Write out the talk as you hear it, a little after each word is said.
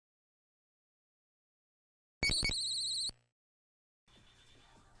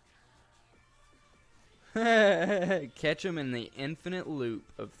Catch them in the infinite loop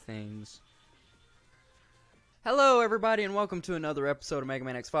of things. Hello, everybody, and welcome to another episode of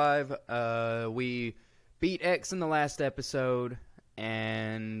Megaman X5. We beat X in the last episode,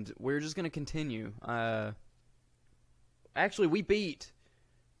 and we're just going to continue. Actually, we beat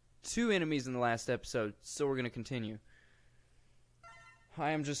 2 enemies in the last episode, so we're going to continue.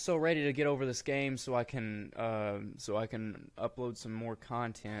 I am just so ready to get over this game so I can upload some more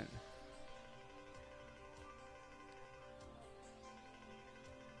content.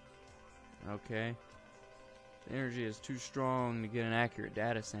 Okay. The energy is too strong to get an accurate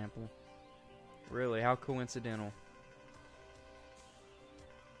data sample. Really, how coincidental.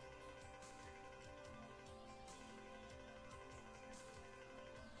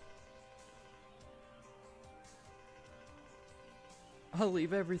 I'll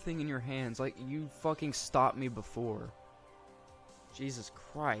leave everything in your hands, like you fucking stopped me before. Jesus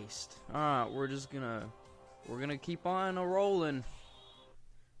Christ. Alright, we're gonna keep on a-rolling.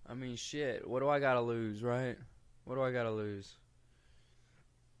 I mean, shit, what do I gotta lose, right? What do I gotta lose?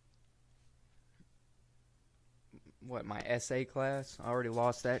 What, my SA class? I already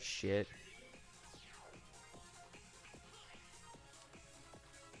lost that shit.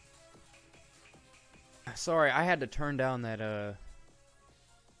 Sorry, I had to turn down that,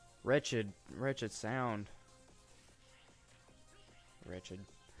 wretched sound. Wretched.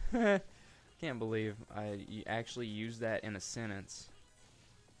 Can't believe I actually used that in a sentence.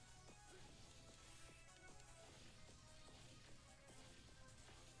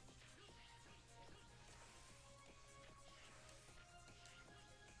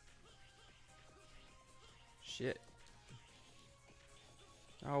 Shit.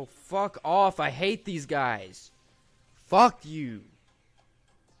 Oh, fuck off. I hate these guys. Fuck you.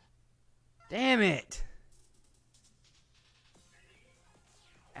 Damn it.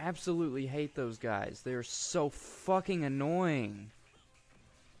 Absolutely hate those guys. They're so fucking annoying.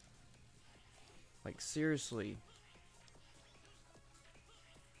 Like, seriously.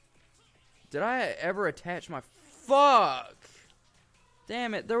 Did I ever attach my... Fuck!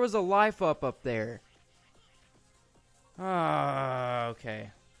 Damn it, there was a life up there. Ah,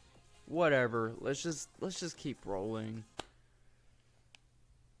 okay. Whatever. Let's just keep rolling.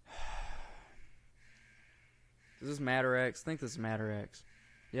 Does this matter, X? I think this matter, X.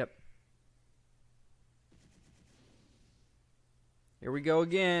 Yep. Here we go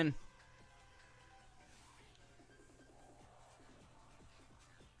again.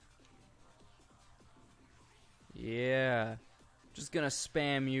 Yeah. Just gonna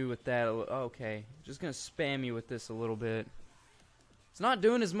spam you with that. Okay. Just gonna spam you with this a little bit. It's not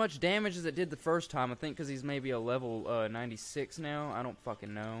doing as much damage as it did the first time, I think, because he's maybe a level 96 now. I don't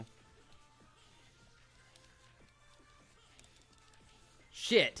fucking know.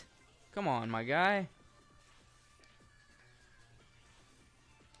 Shit! Come on, my guy.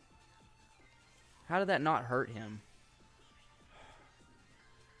 How did that not hurt him?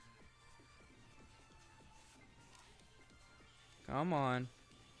 Come on.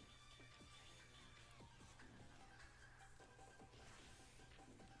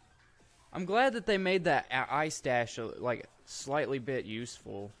 I'm glad that they made that ice dash like slightly bit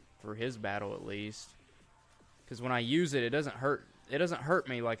useful for his battle at least. Because when I use it, it doesn't hurt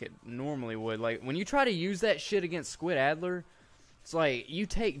me like it normally would. Like when you try to use that shit against Squid Adler, it's like you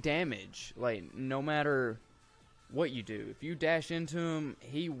take damage like no matter what you do. If you dash into him,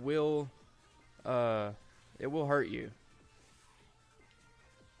 he will it will hurt you.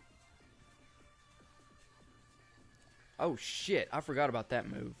 Oh shit, I forgot about that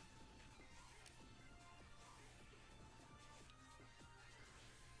move.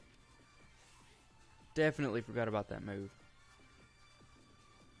 Definitely forgot about that move.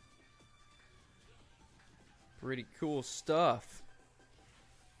 Pretty cool stuff.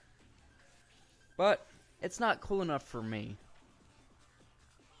 But it's not cool enough for me.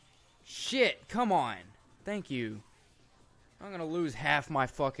 Shit, come on. Thank you. I'm gonna lose half my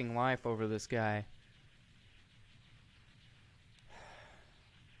fucking life over this guy.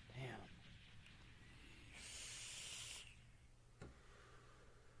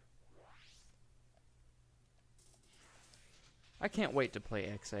 I can't wait to play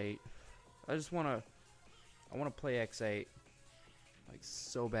X8. I wanna play X8. Like,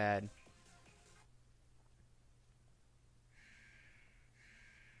 so bad.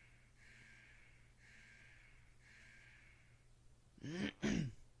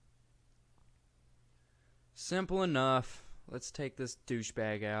 Simple enough. Let's take this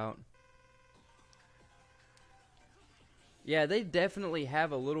douchebag out. Yeah, they definitely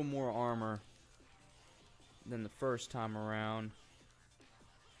have a little more armor than the first time around.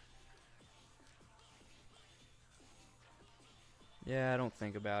 Yeah, I don't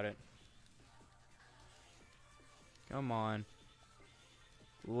think about it. Come on.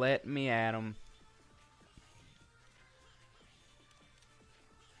 Let me at him.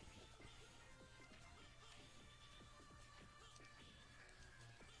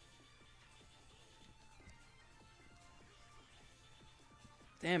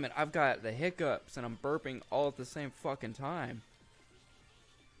 Damn it, I've got the hiccups and I'm burping all at the same fucking time.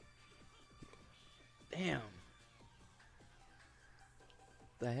 Damn.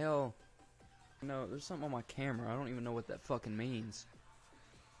 The hell? No, there's something on my camera. I don't even know what that fucking means.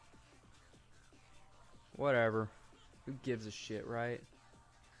 Whatever. Who gives a shit, right?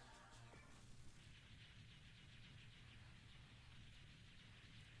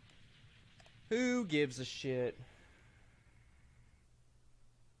 Who gives a shit?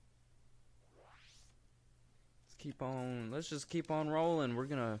 Let's just keep on rolling. We're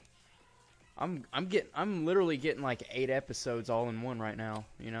gonna I'm literally getting like 8 episodes all in one right now,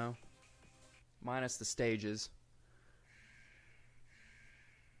 you know? Minus the stages.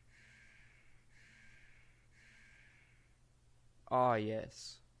 Ah,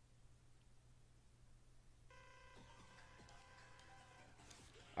 yes.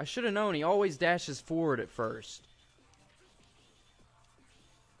 I should have known he always dashes forward at first.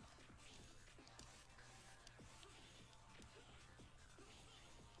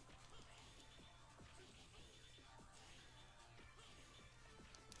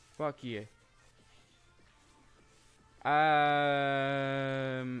 Fuck you.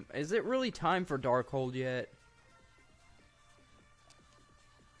 Is it really time for Darkhold yet?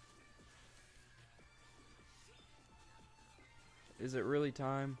 Is it really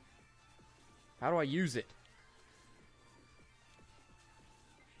time? How do I use it?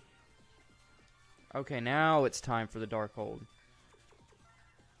 Okay, now it's time for the Darkhold.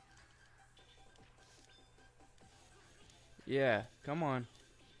 Yeah, come on.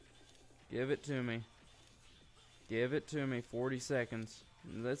 Give it to me. Give it to me. 40 seconds.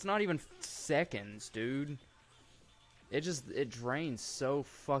 That's not even seconds, dude. It drains so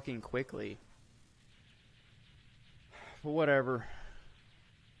fucking quickly. But whatever.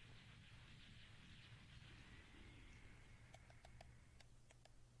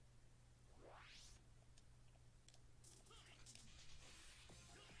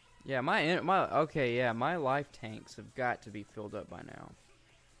 Yeah, my life tanks have got to be filled up by now.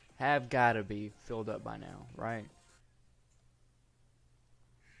 Have got to be filled up by now, right?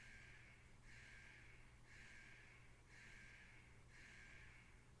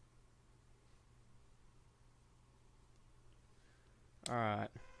 Alright.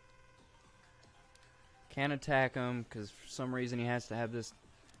 Can't attack him, because for some reason he has to have this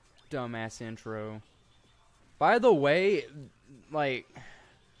dumbass intro. By the way, like,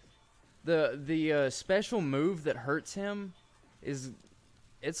 the special move that hurts him is,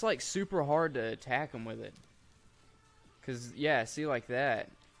 it's like super hard to attack him with it. Because, yeah, see, like that.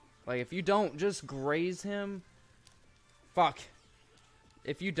 Like, if you don't just graze him, fuck.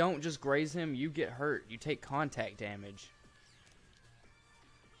 If you don't just graze him, you get hurt. You take contact damage.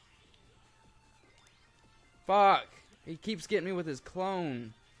 Fuck! He keeps getting me with his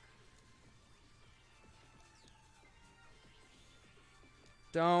clone.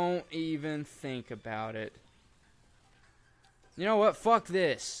 Don't even think about it. You know what? Fuck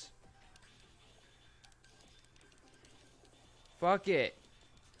this. Fuck it.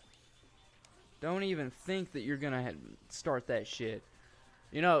 Don't even think that you're gonna start that shit.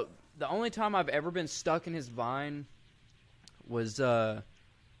 You know, the only time I've ever been stuck in his vine was,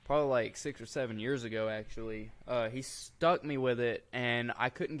 probably like 6 or 7 years ago, actually. He stuck me with it, and I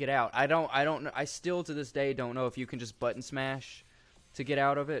couldn't get out. I still to this day don't know if you can just button smash to get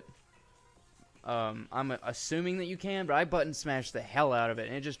out of it. I'm assuming that you can, but I button smashed the hell out of it,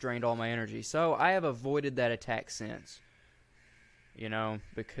 and it just drained all my energy. So I have avoided that attack since. You know,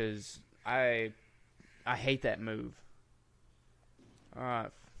 because I hate that move.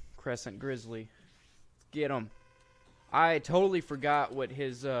 Alright, Crescent Grizzly. Get him. I totally forgot what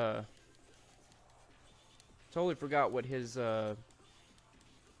his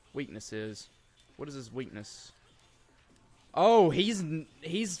weakness is. What is his weakness? Oh, he's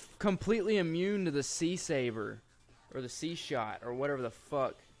completely immune to the Sea Saber or the Sea Shot or whatever the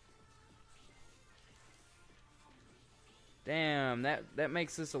fuck. Damn, that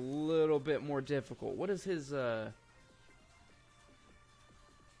makes this a little bit more difficult. What is his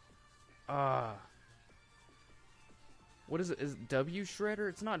what is it? Is it W Shredder?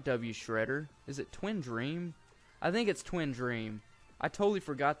 It's not W Shredder. Is it Twin Dream? I think it's Twin Dream. I totally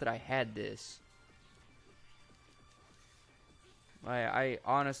forgot that I had this. I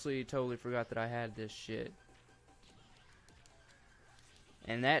honestly totally forgot that I had this shit.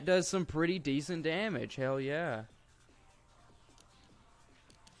 And that does some pretty decent damage. Hell yeah.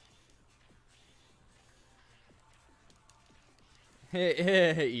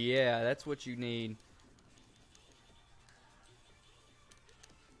 Yeah, that's what you need.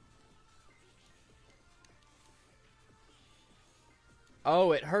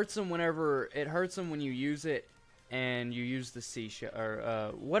 Oh, it hurts them whenever it hurts them when you use it, and you use the sea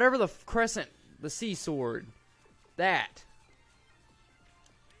or whatever the crescent, the sea sword. That.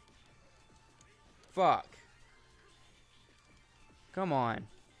 Fuck. Come on.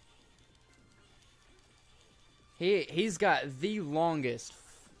 He's got the longest.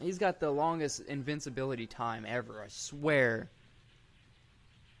 He's got the longest invincibility time ever. I swear.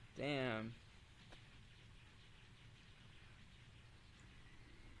 Damn.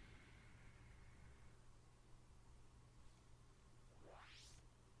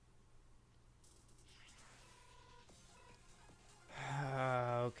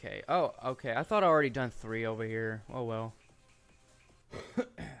 Okay. Oh, okay. I thought I already done 3 over here. Oh well.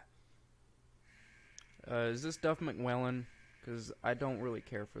 Is this Duff McWellen? Because I don't really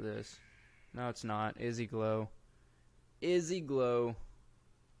care for this. No, it's not. Izzy Glow. Izzy Glow.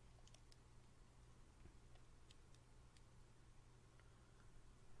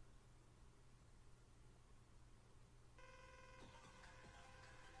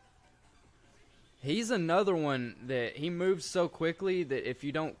 He's another one that he moves so quickly that if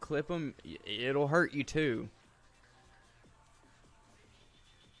you don't clip him, it'll hurt you too.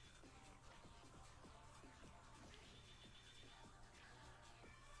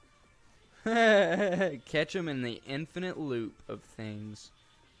 Catch him in the infinite loop of things.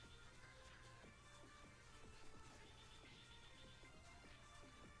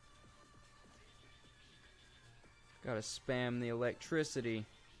 Gotta spam the electricity.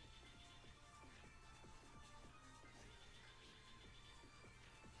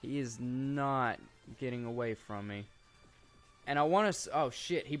 He is not getting away from me. And I want to... Oh,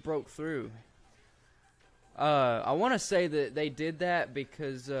 shit. He broke through. I want to say that they did that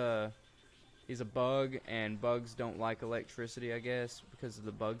because he's a bug, and bugs don't like electricity, I guess, because of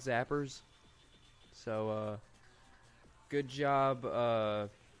the bug zappers. So, good job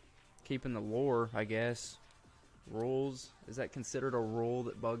keeping the lore, I guess. Rules. Is that considered a rule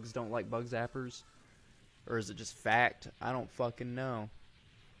that bugs don't like bug zappers? Or is it just fact? I don't fucking know.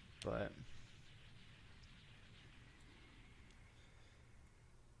 But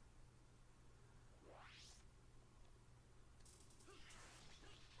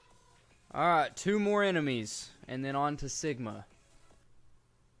alright, 2 more enemies, and then on to Sigma.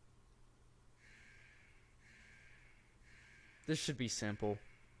 This should be simple.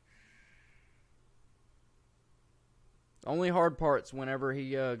 Only hard part's whenever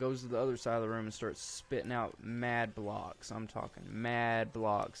he goes to the other side of the room and starts spitting out mad blocks. I'm talking mad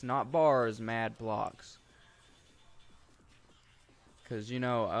blocks. Not bars, mad blocks. Because, you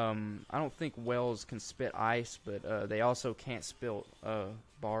know, I don't think whales can spit ice, but they also can't spit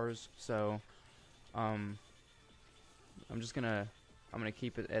bars. So, I'm gonna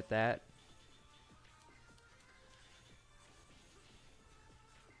keep it at that.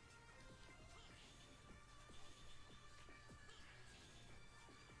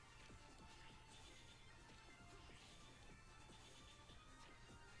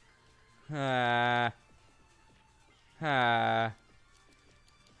 Ha. Ha.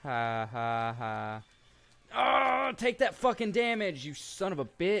 Ha ha ha. Oh, take that fucking damage, you son of a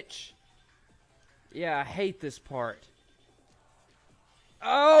bitch. Yeah, I hate this part.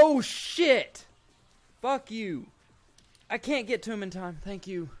 Oh, shit. Fuck you. I can't get to him in time. Thank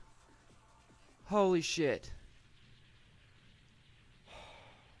you. Holy shit.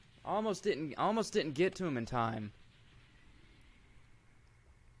 Almost didn't get to him in time.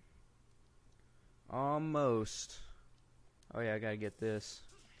 Almost. Oh yeah, I gotta get this.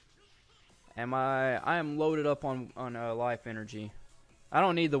 I am loaded up on life energy. I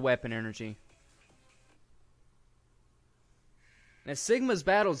don't need the weapon energy. Now Sigma's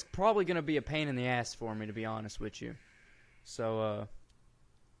battle is probably gonna be a pain in the ass for me, to be honest with you. So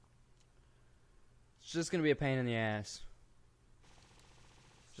it's just gonna be a pain in the ass.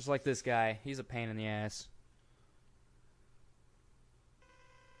 Just like this guy, he's a pain in the ass.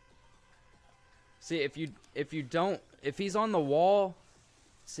 See, if he's on the wall,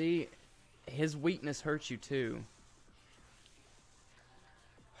 see, his weakness hurts you too.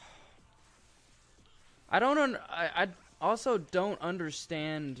 I also don't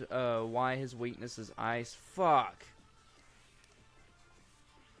understand why his weakness is ice. Fuck.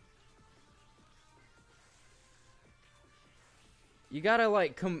 You gotta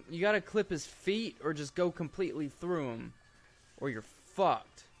you gotta clip his feet or just go completely through him, or you're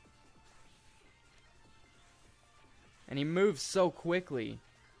fucked. And he moves so quickly.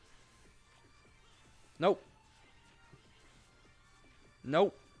 Nope.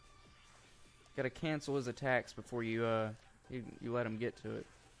 Nope. Gotta cancel his attacks before you let him get to it.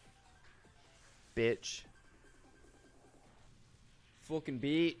 Bitch. Fucking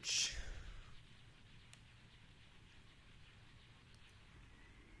bitch.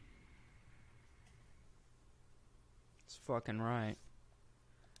 It's fucking right.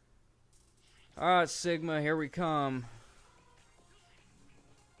 Alright, Sigma, here we come.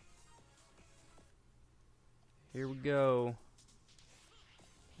 Here we go.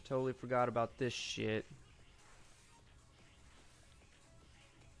 I totally forgot about this shit.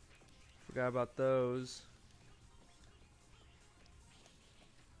 Forgot about those.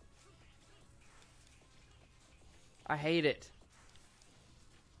 I hate it.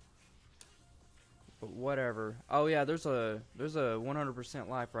 But whatever. Oh yeah, there's a 100%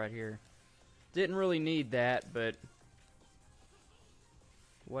 life right here. Didn't really need that, but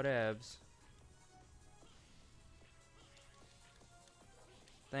whatevs.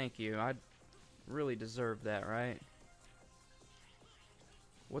 Thank you. I really deserve that, right?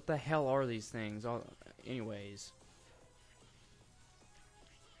 What the hell are these things? Anyways.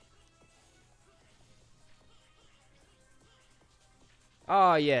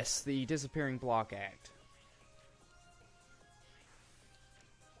 Ah, yes, the disappearing block act.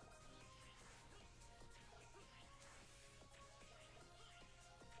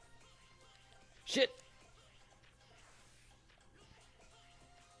 Shit!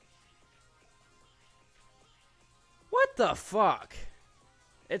 What the fuck?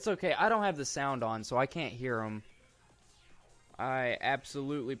 It's okay, I don't have the sound on, so I can't hear them. I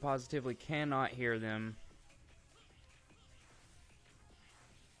absolutely, positively cannot hear them.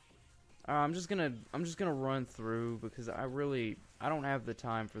 I'm just gonna run through because I don't have the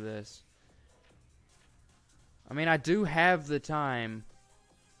time for this. I mean, I do have the time.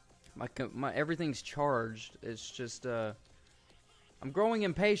 My everything's charged. It's just I'm growing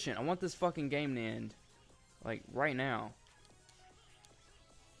impatient. I want this fucking game to end, like right now.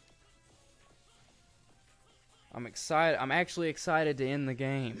 I'm excited. I'm actually excited to end the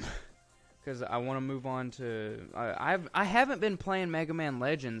game. Because I want to move on to... I haven't been playing Megaman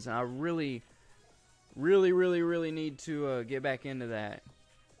Legends, and I really need to get back into that.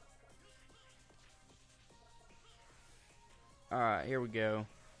 Alright, here we go.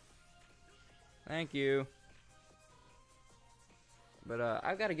 Thank you. But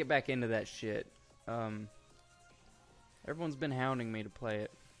I've got to get back into that shit. Everyone's been hounding me to play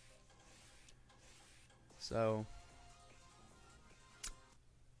it. So...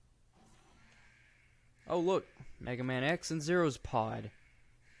 Oh, look. Mega Man X and Zero's pod.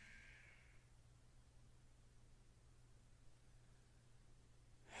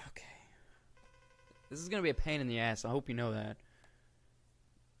 Okay. This is going to be a pain in the ass. I hope you know that.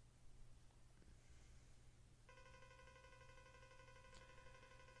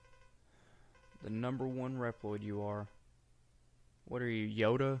 The #1 Reploid you are. What are you,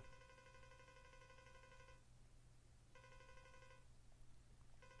 Yoda?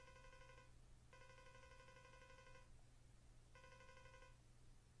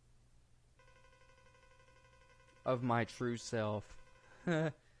 Of my true self.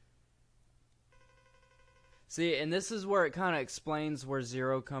 See, and this is where it kind of explains where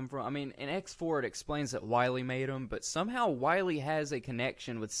Zero come from. I mean, in X4 it explains that Wily made him, but somehow Wily has a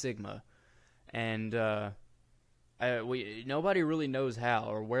connection with Sigma. And nobody really knows how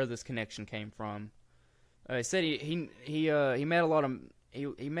or where this connection came from. He said he met a lot of...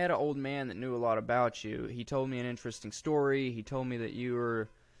 He met an old man that knew a lot about you. He told me an interesting story. He told me that you were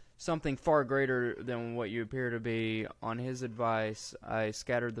something far greater than what you appear to be. On his advice, I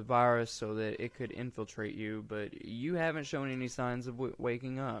scattered the virus so that it could infiltrate you, but you haven't shown any signs of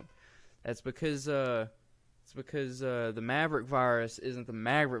waking up. That's because the Maverick virus isn't the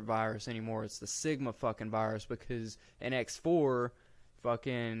Maverick virus anymore. It's the Sigma fucking virus, because in X4,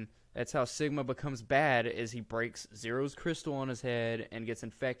 fucking, that's how Sigma becomes bad, is he breaks Zero's crystal on his head and gets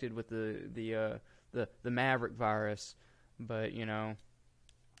infected with the Maverick virus. But, you know,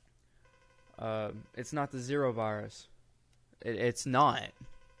 it's not the Zero virus. It's not.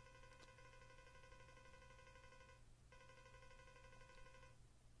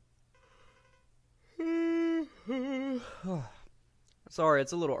 Sorry,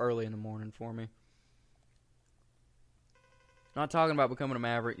 it's a little early in the morning for me. Not talking about becoming a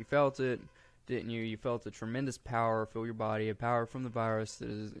Maverick. You felt it, didn't you? You felt a tremendous power fill your body, a power from the virus that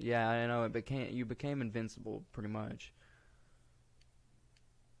is... Yeah, I know, you became invincible, pretty much.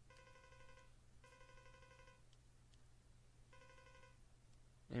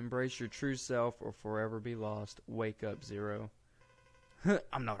 Embrace your true self or forever be lost. Wake up, Zero.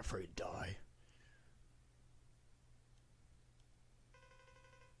 I'm not afraid to die.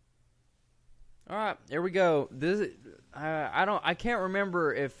 All right, here we go. This I can't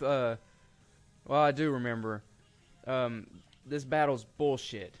remember if well, I do remember. This battle's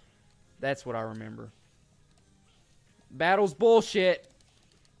bullshit. That's what I remember. Battle's bullshit.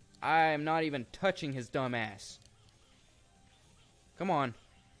 I am not even touching his dumb ass. Come on.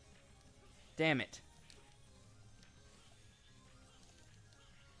 Damn it.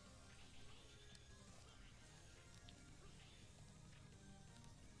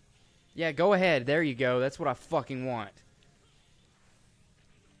 Yeah, go ahead. There you go. That's what I fucking want.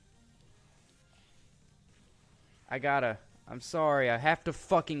 I'm sorry. I have to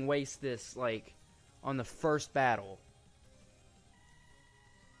fucking waste this, like, on the first battle.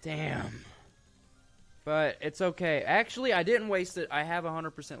 Damn. But it's okay. Actually, I didn't waste it. I have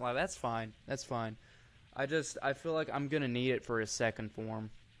 100% life. That's fine. That's fine. I feel like I'm gonna need it for his second form.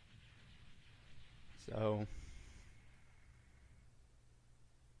 So...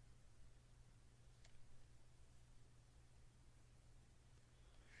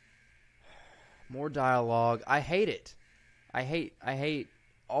 more dialogue. I hate it. I hate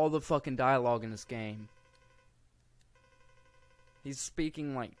all the fucking dialogue in this game. He's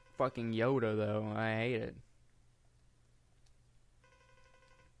speaking like fucking Yoda, though. I hate it.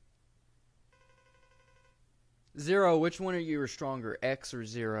 Zero, which one of you are stronger, X or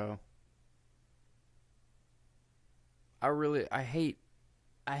Zero? I hate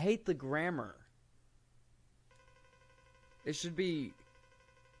the grammar. It should be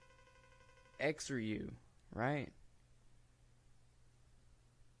X or U, right?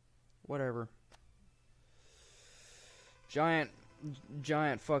 Whatever. Giant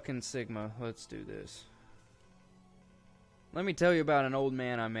fucking Sigma. Let's do this. Let me tell you about an old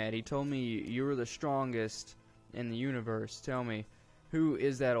man I met. He told me you were the strongest in the universe. Tell me, who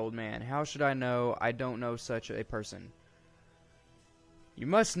is that old man? How should I know? I don't know such a person. You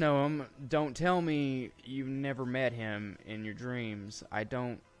must know him. Don't tell me you've never met him in your dreams. I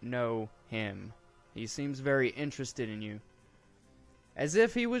don't know him. He seems very interested in you. As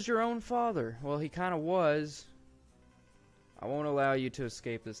if he was your own father. Well, he kind of was. I won't allow you to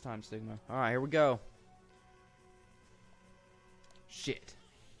escape this time, Sigma. Alright, here we go. Shit.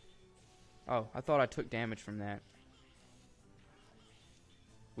 Oh, I thought I took damage from that.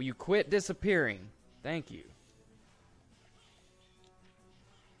 Will you quit disappearing? Thank you.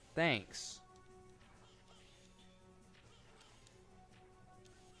 Thanks.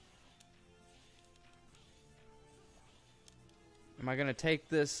 Am I gonna take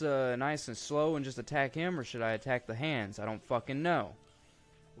this nice and slow and just attack him, or should I attack the hands? I don't fucking know.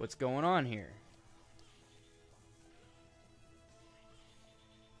 What's going on here?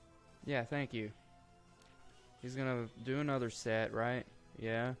 Yeah, thank you. He's gonna do another set, right?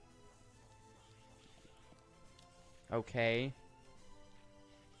 Yeah. Okay.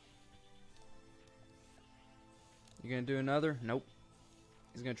 You gonna do another? Nope.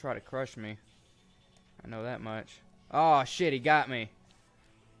 He's gonna try to crush me. I know that much. Oh, shit, he got me.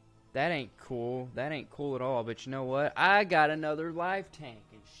 That ain't cool. That ain't cool at all. But you know what? I got another life tank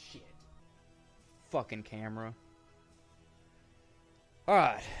and shit. Fucking camera.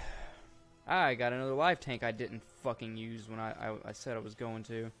 Alright. I got another life tank I didn't fucking use when I said I was going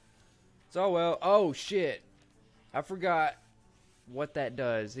to. So, well. Oh, shit. I forgot what that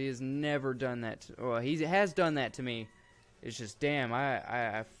does. He has never done that. Well, he has done that to me. It's just, damn,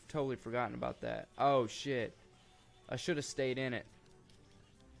 I've totally forgotten about that. Oh, shit. I should have stayed in it.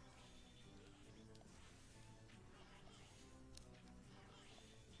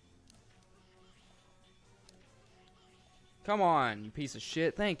 Come on, you piece of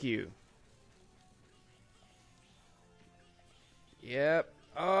shit. Thank you. Yep.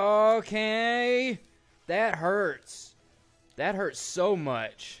 Okay. That hurts. That hurts so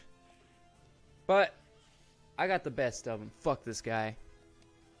much. But I got the best of him. Fuck this guy.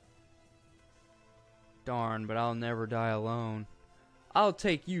 Darn, but I'll never die alone. I'll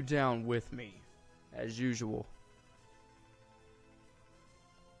take you down with me, as usual.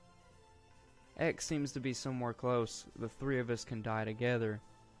 X seems to be somewhere close. The three of us can die together.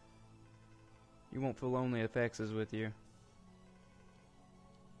 You won't feel lonely if X is with you.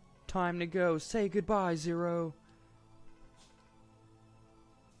 Time to go. Say goodbye, Zero.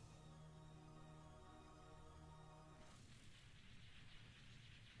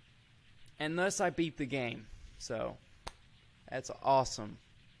 And thus I beat the game. So, that's awesome.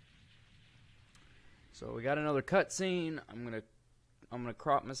 So we got another cutscene. I'm gonna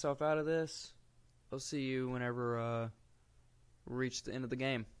crop myself out of this. I'll see you whenever reach the end of the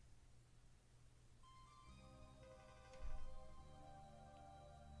game.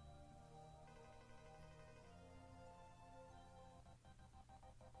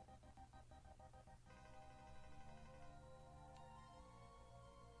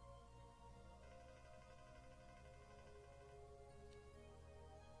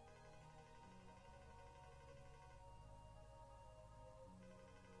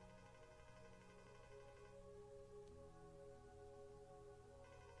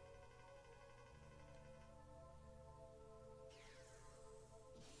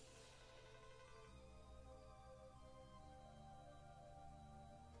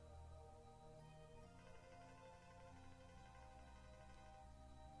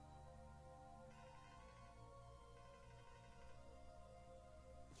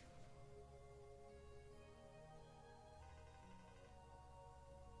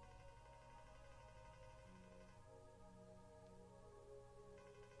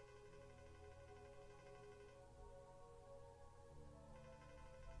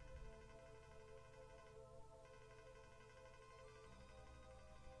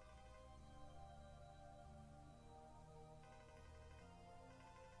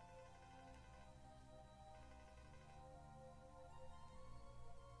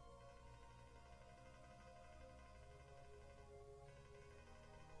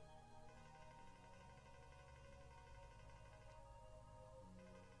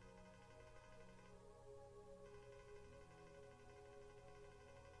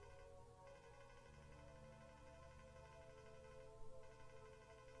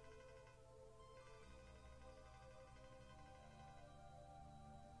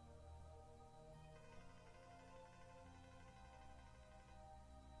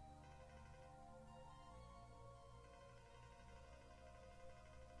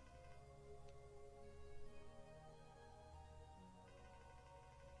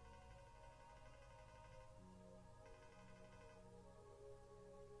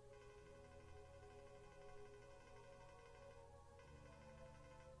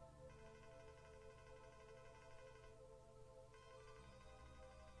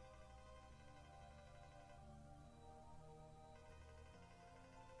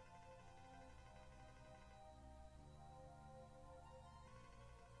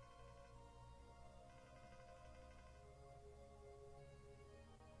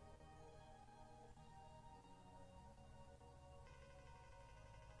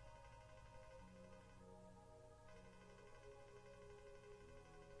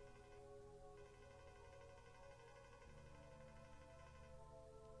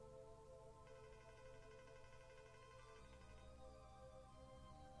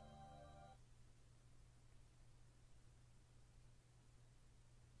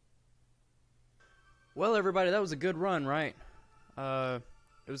 Well, everybody, that was a good run, right? It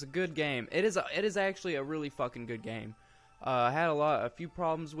was a good game. It is actually a really fucking good game. I had a few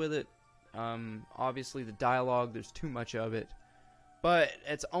problems with it. Obviously the dialogue, there's too much of it. But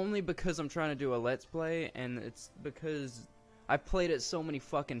it's only because I'm trying to do a Let's Play, and it's because I've played it so many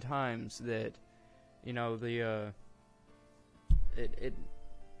fucking times that, you know, there's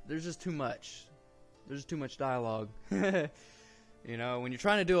just too much. There's too much dialogue. You know, when you're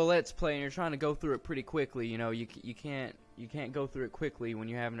trying to do a Let's Play and you're trying to go through it pretty quickly, you know, you can't go through it quickly when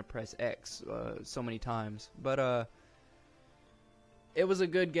you're having to press X so many times. But it was a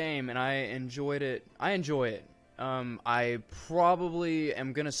good game and I enjoyed it. I enjoy it. I probably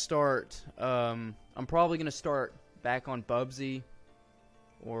am gonna start. I'm probably gonna start back on Bubsy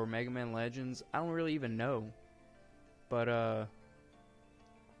or Megaman Legends. I don't really even know, but I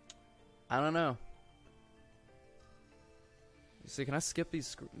don't know. See, can I skip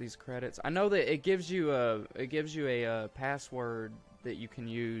these credits? I know that it gives you a password that you can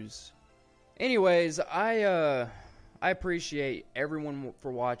use. Anyways, I appreciate everyone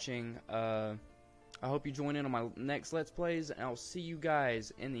for watching. I hope you join in on my next Let's Plays, and I'll see you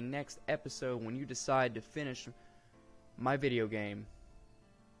guys in the next episode when you decide to finish my video game.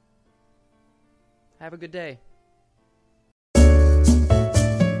 Have a good day.